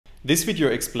This video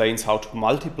explains how to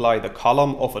multiply the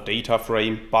column of a data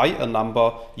frame by a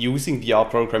number using the R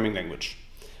programming language.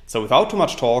 So without too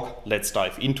much talk, let's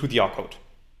dive into the R code.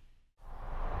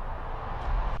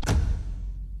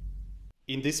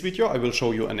 In this video I will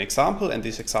show you an example, and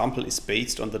this example is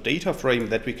based on the data frame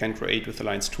that we can create with the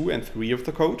lines 2 and 3 of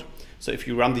the code. So if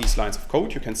you run these lines of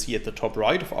code, you can see at the top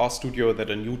right of RStudio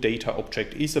that a new data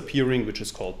object is appearing, which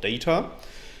is called data.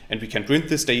 And we can print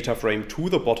this data frame to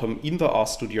the bottom in the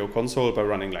RStudio console by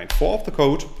running line 4 of the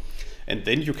code. And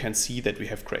then you can see that we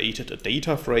have created a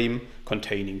data frame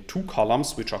containing 2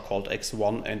 columns, which are called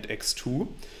x1 and x2,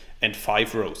 and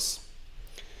 5 rows.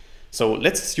 So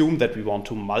let's assume that we want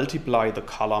to multiply the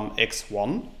column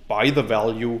x1 by the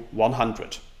value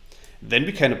 100. Then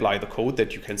we can apply the code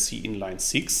that you can see in line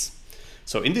 6.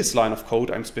 So in this line of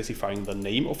code, I'm specifying the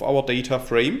name of our data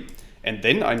frame, and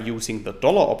then I'm using the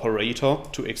dollar operator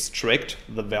to extract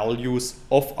the values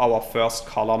of our first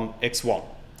column x1.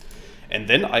 And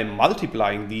then I'm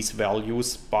multiplying these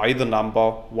values by the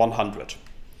number 100.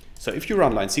 So if you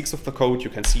run line 6 of the code, you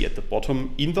can see at the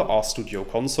bottom in the RStudio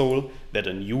console that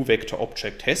a new vector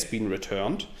object has been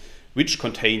returned, which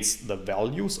contains the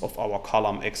values of our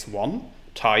column x1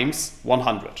 times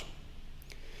 100.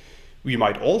 We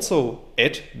might also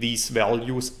add these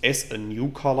values as a new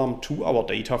column to our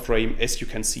data frame, as you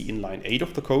can see in line 8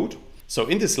 of the code. So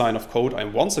in this line of code,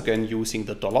 I'm once again using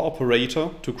the dollar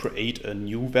operator to create a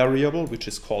new variable, which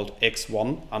is called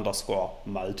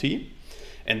x1_multi.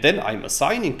 And then I'm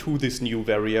assigning to this new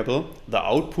variable the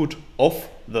output of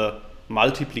the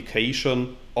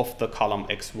multiplication of the column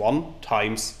x1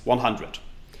 times 100.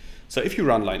 So if you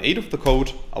run line 8 of the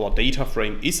code, our data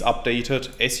frame is updated,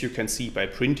 as you can see by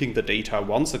printing the data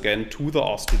once again to the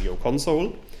RStudio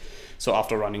console. So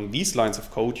after running these lines of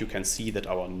code, you can see that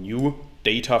our new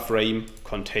data frame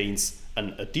contains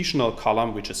an additional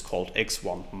column, which is called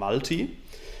x1_multi.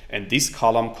 And this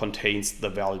column contains the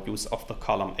values of the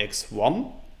column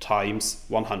x1 times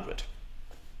 100.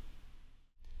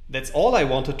 That's all I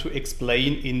wanted to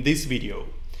explain in this video.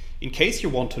 In case you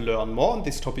want to learn more on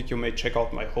this topic, you may check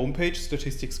out my homepage,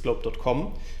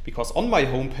 statisticsglobe.com, because on my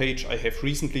homepage I have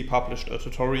recently published a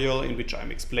tutorial in which I'm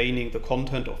explaining the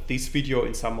content of this video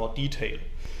in some more detail.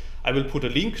 I will put a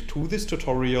link to this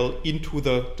tutorial into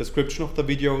the description of the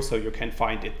video, so you can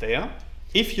find it there.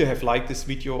 If you have liked this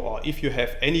video, or if you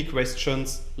have any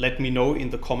questions, let me know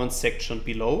in the comments section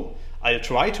below. I'll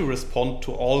try to respond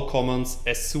to all comments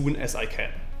as soon as I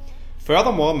can.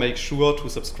 Furthermore, make sure to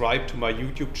subscribe to my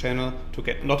YouTube channel to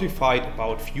get notified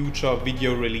about future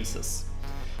video releases.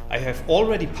 I have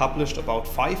already published about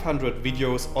 500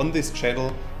 videos on this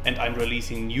channel, and I'm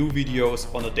releasing new videos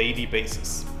on a daily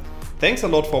basis. Thanks a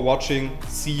lot for watching.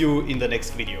 See you in the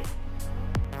next video.